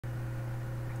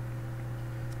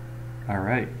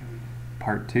Alright,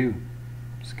 part 2,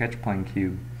 sketchplane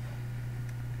cube.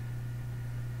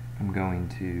 I'm going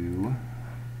to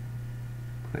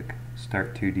click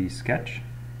Start 2D Sketch.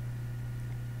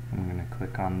 I'm going to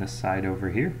click on this side over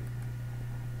here,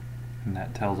 and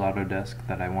that tells Autodesk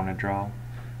that I want to draw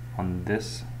on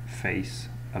this face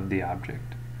of the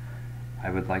object. I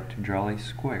would like to draw a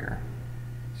square,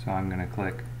 so I'm going to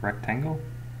click Rectangle.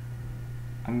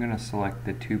 I'm going to select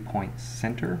the 2-point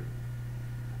center,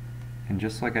 and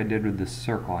just like I did with the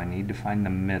circle, I need to find the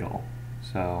middle.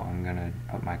 So I'm going to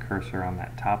put my cursor on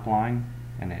that top line,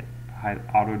 and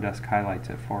Autodesk highlights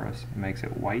it for us. It makes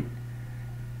it white,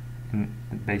 and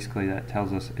basically that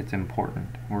tells us it's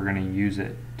important. We're going to use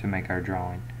it to make our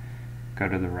drawing. Go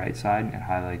to the right side, and it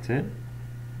highlights it,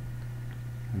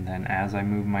 and then as I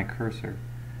move my cursor,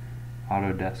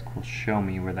 Autodesk will show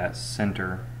me where that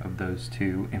center of those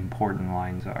two important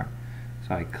lines are.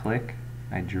 So I click,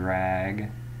 I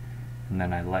drag, and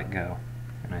then I let go,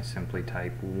 and I simply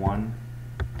type 1,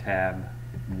 tab,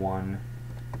 1,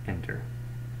 enter.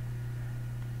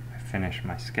 I finish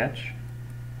my sketch,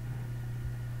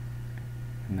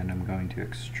 and then I'm going to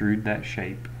extrude that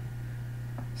shape.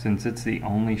 Since it's the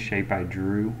only shape I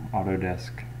drew,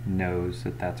 Autodesk knows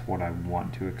that that's what I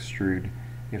want to extrude.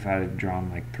 If I had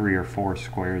drawn like 3 or 4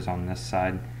 squares on this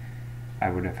side, I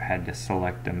would have had to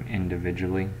select them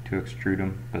individually to extrude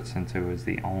them, but since it was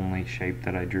the only shape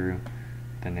that I drew,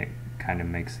 then it kind of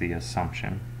makes the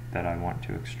assumption that I want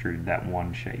to extrude that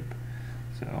one shape.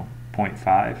 So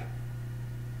 0.5,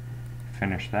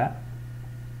 finish that,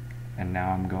 and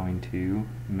now I'm going to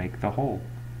make the hole.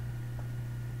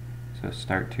 So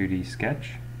Start 2D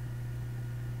Sketch,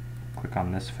 click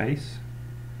on this face.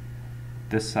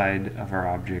 This side of our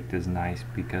object is nice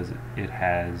because it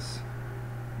has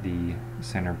the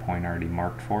center point already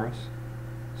marked for us.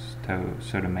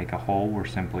 So to make a hole, we're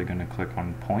simply going to click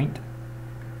on point,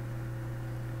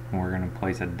 and we're going to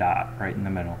place a dot right in the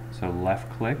middle. So left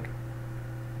click,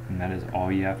 and that is all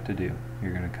you have to do.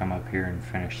 You're going to come up here and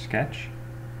finish sketch,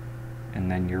 and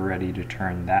then you're ready to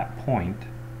turn that point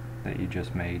that you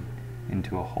just made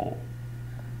into a hole.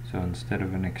 So instead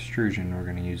of an extrusion, we're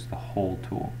going to use the hole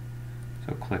tool.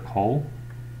 So click hole,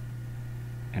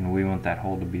 and we want that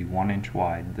hole to be 1 inch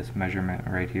wide. This measurement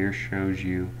right here shows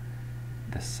you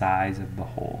the size of the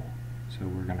hole. So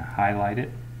we're going to highlight it,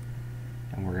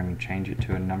 and we're going to change it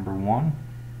to a number 1.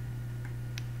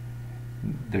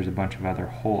 There's a bunch of other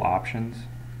hole options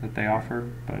that they offer,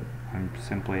 but I'm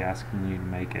simply asking you to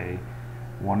make a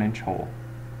 1 inch hole.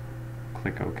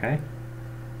 Click OK,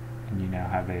 and you now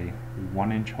have a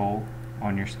 1 inch hole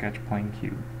on your sketchplane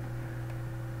cube.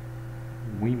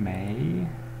 We may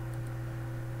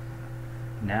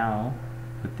now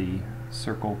put the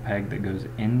circle peg that goes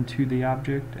into the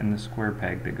object and the square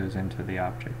peg that goes into the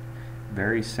object.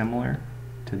 Very similar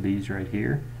to these right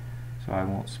here, so I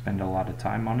won't spend a lot of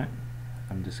time on it.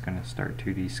 I'm just going to start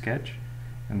 2D Sketch.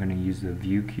 I'm going to use the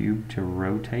view cube to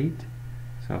rotate.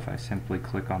 So if I simply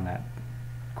click on that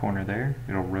corner there,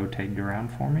 it'll rotate around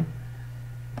for me.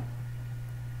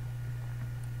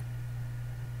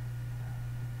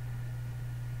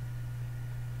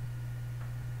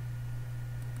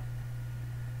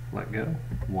 Let go,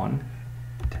 1,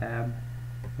 tab,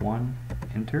 1,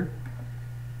 enter,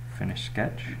 finish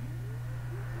sketch,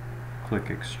 click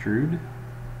extrude.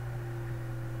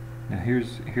 Now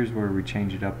here's where we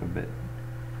change it up a bit.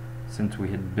 Since we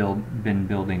had been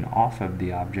building off of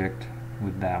the object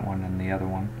with that one and the other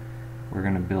one, we're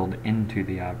going to build into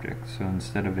the object. So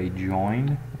instead of a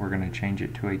join, we're going to change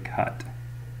it to a cut.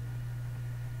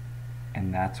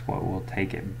 And that's what will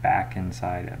take it back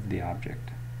inside of the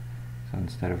object. So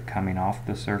instead of coming off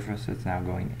the surface, it's now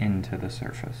going into the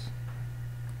surface.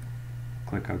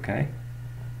 Click OK.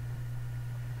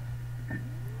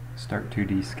 Start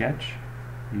 2D Sketch.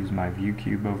 Use my view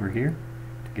cube over here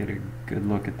to get a good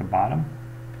look at the bottom.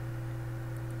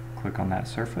 Click on that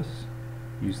surface.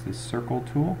 Use the circle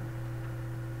tool.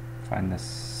 Find the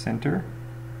center.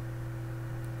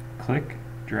 Click,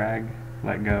 drag,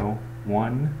 let go,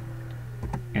 1,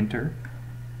 enter,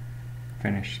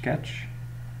 finish sketch.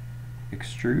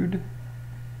 Extrude,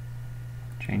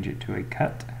 change it to a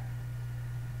cut,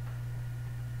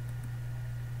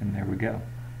 and there we go.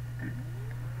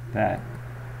 That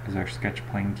is our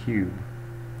sketchplane cube.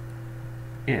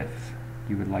 If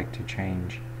you would like to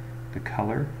change the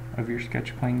color of your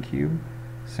sketchplane cube,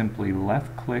 simply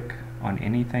left click on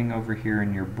anything over here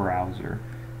in your browser.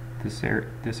 This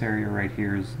area right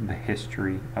here is the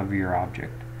history of your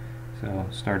object. So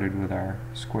started with our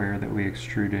square that we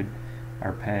extruded,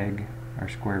 our peg, our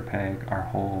square peg, our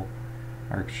hole,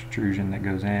 our extrusion that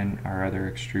goes in, our other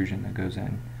extrusion that goes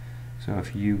in. So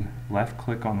if you left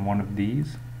click on one of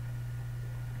these,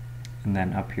 and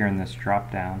then up here in this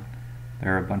drop down,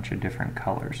 there are a bunch of different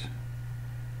colors.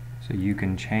 So you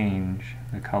can change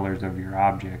the colors of your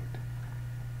object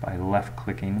by left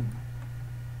clicking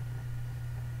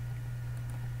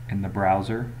in the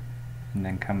browser and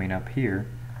then coming up here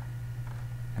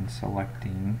and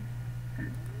selecting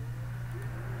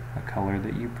a color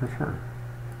that you prefer.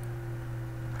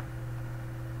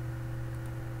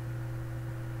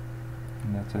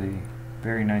 And that's a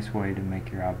very nice way to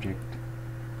make your object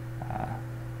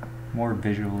more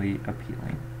visually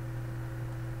appealing.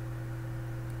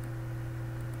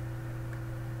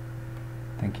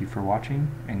 Thank you for watching,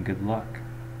 and good luck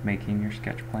making your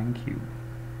sketchplane cube.